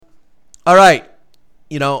All right.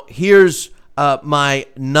 Here's my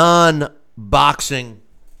non-boxing.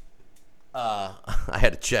 I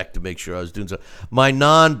had to check to make sure I was doing so. My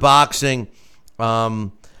non-boxing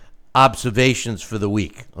observations for the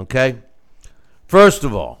week, okay? First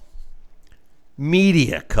of all,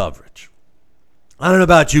 media coverage. I don't know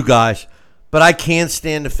about you guys, but I can't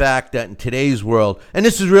stand the fact that in today's world, and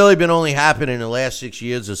this has really been only happening in the last 6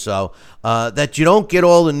 years or so, that you don't get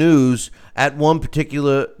all the news at one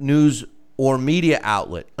particular news or media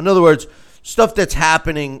outlet. In other words, stuff that's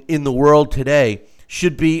happening in the world today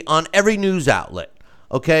should be on every news outlet,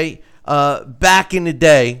 okay? Back in the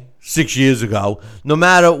day, 6 years ago, no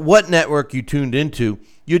matter what network you tuned into,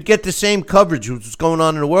 you'd get the same coverage of what's going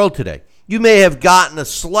on in the world today. You may have gotten a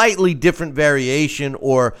slightly different variation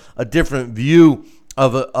or a different view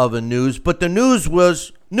of a news, but the news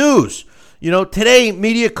was news. Today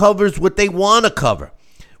media covers what they want to cover,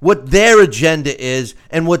 what their agenda is,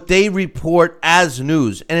 and what they report as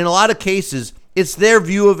news. And in a lot of cases, it's their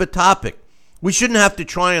view of a topic. We shouldn't have to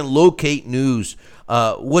try and locate news,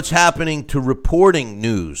 what's happening to reporting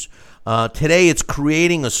news. Today, it's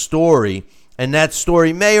creating a story, and that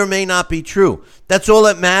story may or may not be true. That's all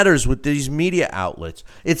that matters with these media outlets.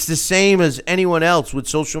 It's the same as anyone else with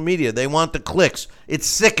social media. They want the clicks. It's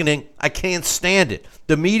sickening. I can't stand it.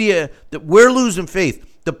 The media, we're losing faith.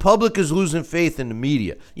 The public is losing faith in the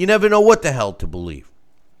media. You never know what the hell to believe.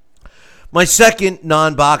 My second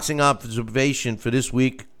non-boxing observation for this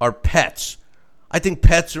week are pets. I think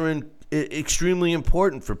pets are extremely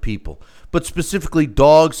important for people, but specifically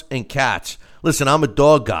dogs and cats. Listen, I'm a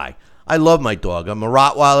dog guy. I love my dog. I'm a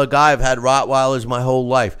Rottweiler guy. I've had Rottweilers my whole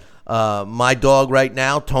life. My dog right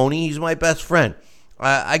now, Tony, he's my best friend.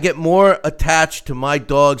 I get more attached to my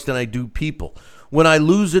dogs than I do people. When I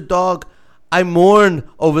lose a dog, I mourn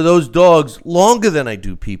over those dogs longer than I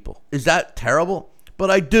do people. Is that terrible?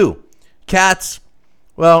 But I do. Cats,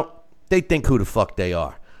 well, they think who the fuck they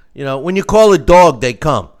are. When you call a dog, they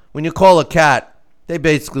come. When you call a cat, they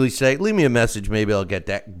basically say, leave me a message, maybe I'll get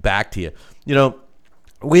that back to you.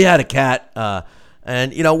 We had a cat,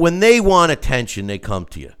 and, when they want attention, they come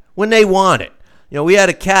to you. When they want it. We had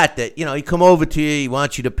a cat that, he come over to you, he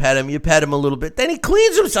wants you to pet him, you pet him a little bit, then he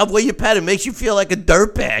cleans himself while you pet him, makes you feel like a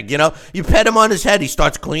dirtbag, You pet him on his head, he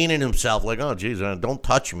starts cleaning himself, like, oh, geez, don't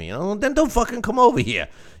touch me, then don't fucking come over here,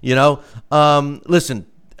 Listen,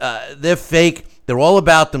 they're fake. They're all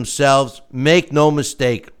about themselves. Make no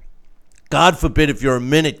mistake. God forbid if you're a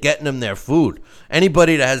minute getting them their food.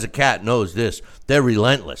 Anybody that has a cat knows this. They're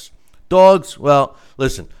relentless. Dogs, well,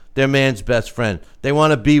 listen, they're man's best friend. They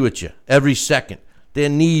want to be with you every second. They're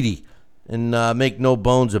needy, and make no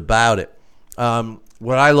bones about it.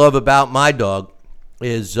 What I love about my dog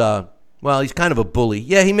is, he's kind of a bully.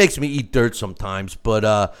 Yeah, he makes me eat dirt sometimes, but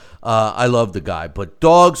I love the guy. But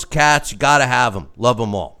dogs, cats, you got to have them. Love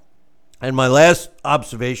them all. And my last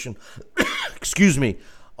observation,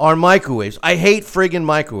 are microwaves. I hate friggin'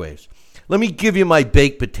 microwaves. Let me give you my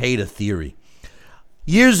baked potato theory.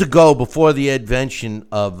 Years ago, before the invention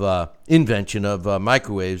of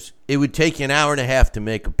microwaves, it would take you an hour and a half to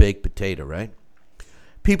make a baked potato, right?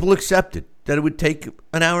 People accepted that it would take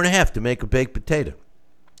an hour and a half to make a baked potato.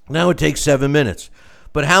 Now it takes 7 minutes.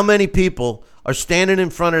 But how many people are standing in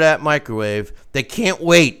front of that microwave? They can't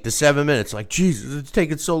wait the 7 minutes. Like, Jesus, it's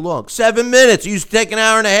taking so long. 7 minutes. It used to take an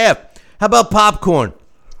hour and a half. How about popcorn?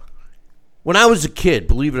 When I was a kid,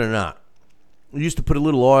 believe it or not, we used to put a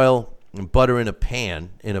little oil and butter in a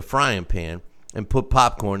frying pan, and put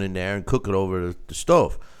popcorn in there and cook it over the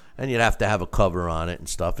stove. And you'd have to have a cover on it and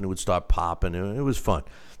stuff, and it would start popping. It was fun.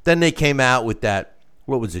 Then they came out with that,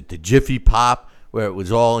 what was it, the Jiffy Pop, where it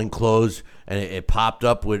was all enclosed, and it popped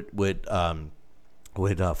up with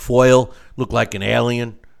foil, looked like an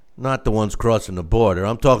alien. Not the ones crossing the border.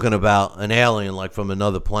 I'm talking about an alien like from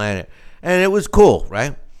another planet. And it was cool,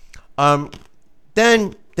 right?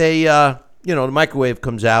 Then they, the microwave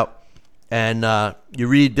comes out, and you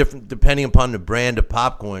read different, depending upon the brand of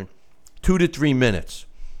popcorn, 2 to 3 minutes.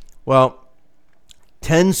 Well,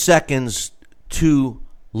 10 seconds too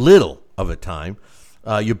little of a time,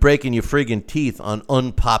 you're breaking your friggin' teeth on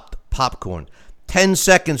unpopped popcorn. 10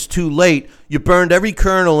 seconds too late, you burned every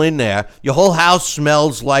kernel in there. Your whole house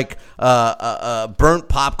smells like burnt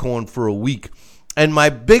popcorn for a week. And my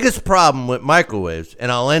biggest problem with microwaves,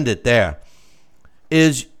 and I'll end it there,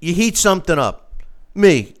 is you heat something up.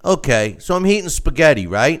 Me, okay, so I'm heating spaghetti,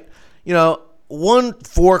 right? 1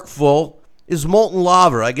 forkful is molten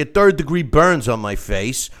lava. I get third-degree burns on my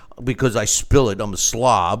face because I spill it. I'm a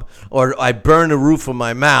slob. Or I burn the roof of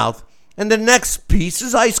my mouth. And the next piece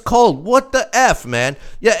is ice cold. What the F, man?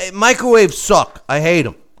 Yeah, microwaves suck. I hate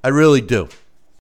them. I really do.